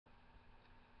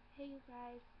Hey you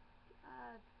guys,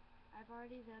 I've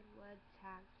already done one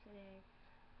tag today,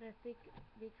 and I think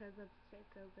because I'm sick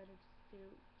I'm gonna just do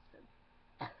some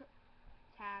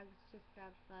tags just to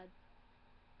have fun.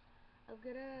 I'm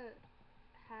gonna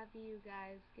have you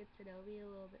guys get to know me a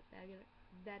little bit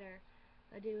better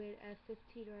by doing a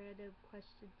 15 random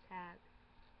question tag.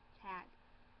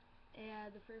 And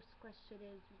the first question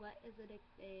is, what is a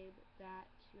nickname that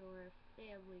your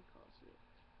family calls you?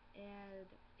 And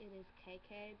it is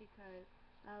KK because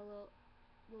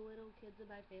the little kids in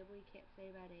my family can't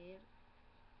say my name.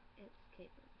 It's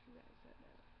Caitlin, if you guys don't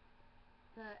know.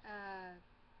 But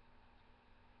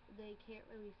they can't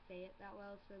really say it that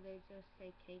well, so they just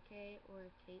say KK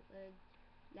or Caitlin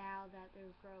now that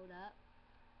they're grown up.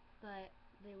 But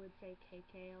they would say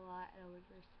KK a lot, and I would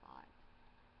respond.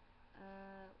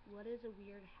 What is a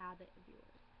weird habit of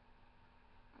yours?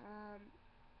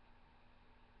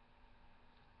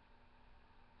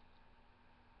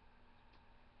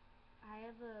 I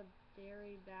have a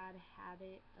very bad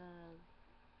habit of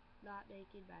not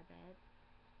making my bed.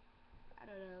 I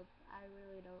don't know. I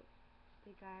really don't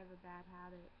think I have a bad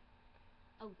habit.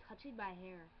 Oh, touching my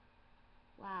hair.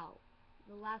 Wow.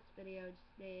 The last video I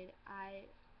just made, I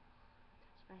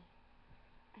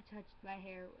touched my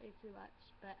hair way too much.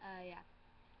 But yeah.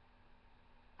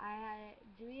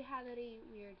 Do you have any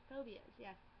weird phobias?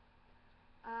 Yes.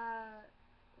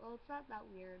 Well, it's not that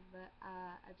weird, but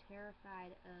I'm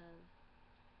terrified of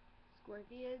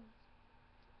scorpions.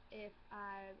 If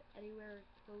I'm anywhere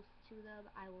close to them,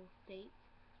 I will faint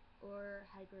or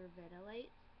hyperventilate.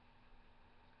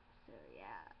 So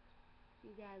yeah,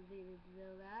 you guys needed to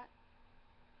know that.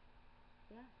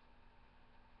 Yeah,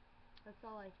 that's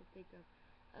all I can think of.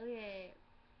 Okay,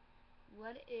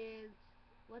 what's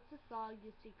a song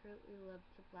you secretly love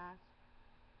to blast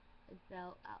and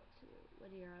belt out to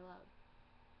when you're alone?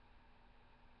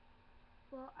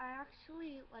 Well, I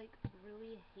actually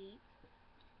really hate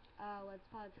Once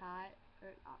Upon a Time. Or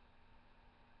did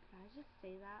I just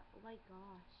say that? Oh my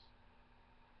gosh,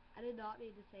 I did not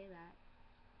mean to say that.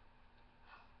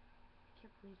 I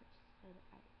can't believe I just said it.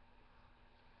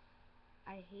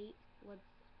 I hate One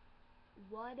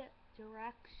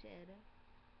Direction,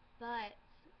 but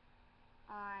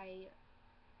I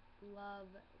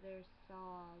love their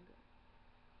song.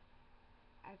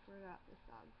 I forgot the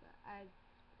song, but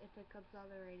if it comes on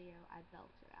the radio, I belt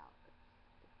it out.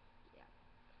 Yeah.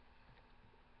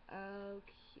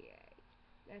 Okay.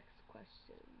 Next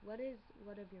question. What is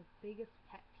one of your biggest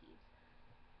pet peeves?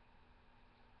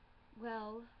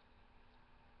 Well,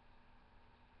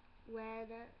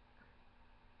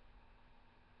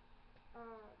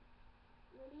 um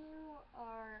when you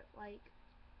are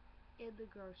in the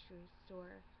grocery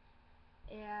store,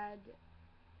 and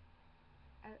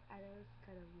I know it's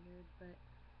kind of weird, but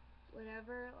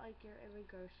whenever you're in the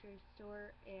grocery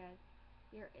store and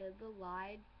you're in the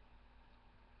line,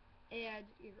 and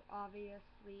you're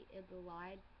obviously in the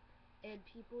line, and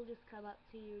people just come up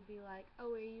to you and be like,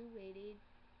 "Oh, are you waiting?"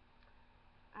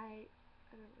 I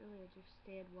don't really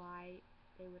understand why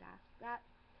they would ask that.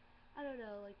 I don't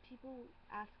know, people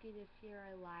asking if you're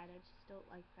in line, I just don't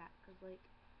like that, because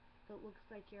if it looks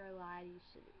like you're in line, you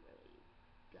shouldn't really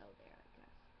go there, I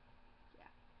guess.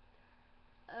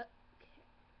 Yeah. Okay.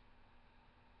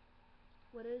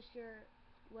 What is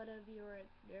one of your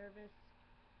nervous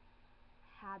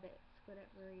habits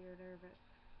whenever you're nervous?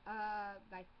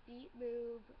 My feet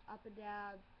move up and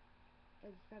down,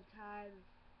 and sometimes,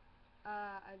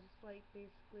 I just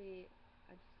basically,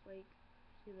 I just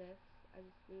do this. I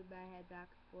just move my head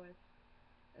back and forth,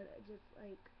 and I just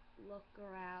look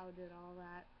around and all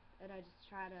that, and I just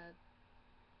try to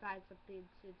find something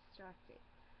to distract me.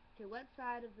 Okay, what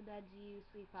side of the bed do you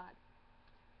sleep on?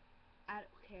 I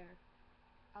don't care.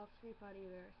 I'll sleep on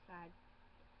either side.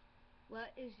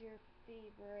 What is your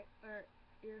favorite, or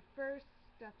your first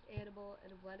stuffed animal,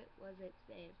 and what was its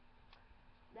name?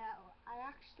 Now, I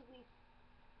actually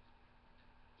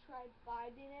tried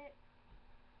finding it,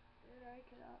 and I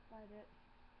cannot find it.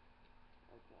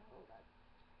 Okay, hold on.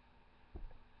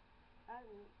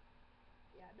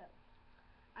 Yeah, no.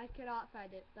 I cannot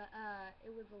find it, but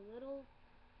it was a little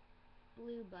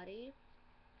blue bunny,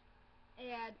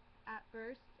 and at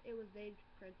first it was named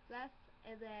Princess,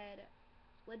 and then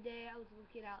one day I was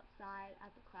looking outside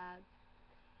at the clouds,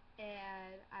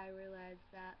 and I realized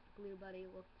that the blue bunny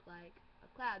looked like a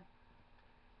cloud,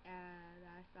 and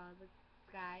I saw the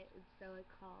sky, and so I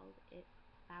called it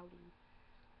Cloudy,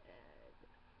 and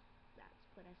that's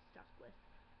what I stuck with.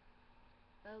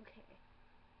 Okay.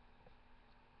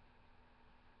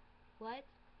 What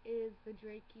is the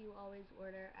drink you always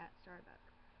order at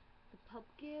Starbucks? The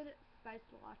pumpkin spice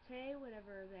latte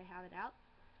whenever they have it out,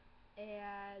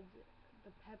 and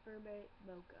the peppermint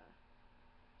mocha.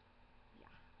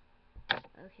 Yeah.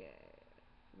 Okay.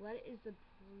 What is the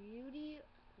beauty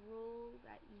rule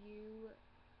that you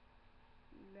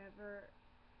never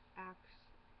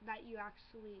that you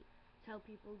actually tell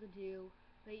people to do,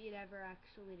 but you never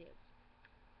actually do?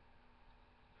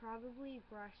 Probably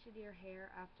brushing your hair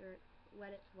after when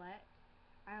it's wet.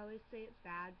 I always say it's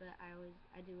bad, but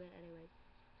I do it anyways.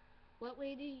 What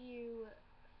way do you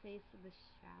face in the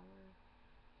shower?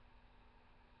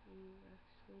 You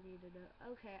actually need to know.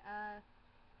 Okay,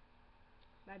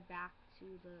 my back to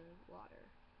the water.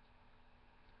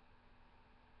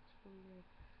 It's weird.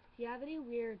 Do you have any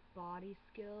weird body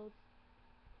skills?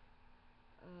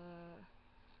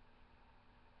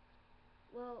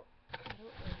 Well, I don't know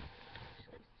if you can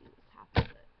actually see what's happening,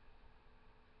 but,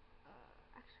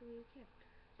 actually you can.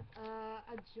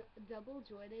 I'm double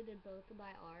jointed in both of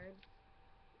my arms,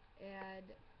 and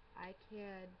I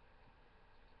can,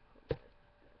 hold on,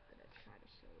 I'm gonna try to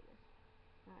show you.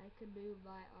 I can move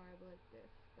my arm like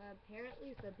this.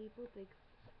 Apparently some people think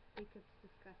it's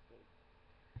disgusting.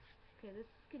 Okay, this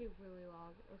is getting really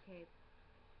long. Okay.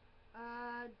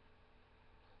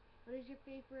 What is your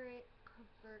favorite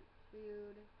comfort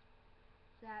food?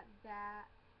 That bad,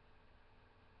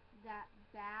 that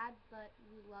bad, but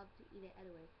you love to eat it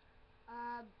anyway.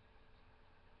 Um,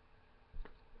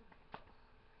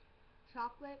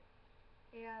 chocolate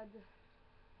and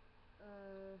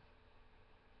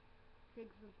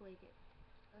pigs with blanket.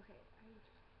 Okay.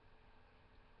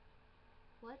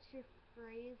 What's your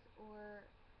phrase or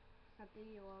something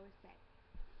you always say?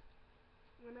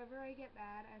 Whenever I get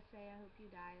mad, I say, I hope you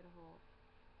die in a hole.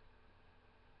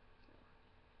 So,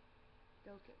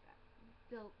 don't get mad.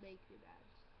 Don't make me mad.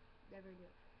 Just never do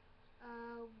it.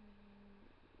 Um,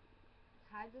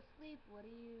 time to sleep. What are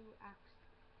you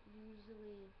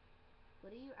actually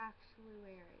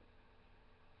wearing?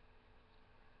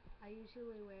 I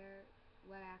usually wear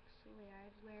what actually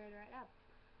I'm wearing right now.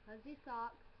 Fuzzy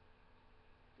socks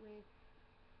with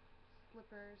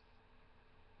slippers,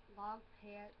 long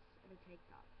pants, and a tank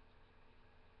top.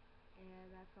 And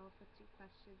that's all for 2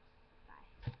 questions.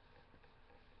 Bye.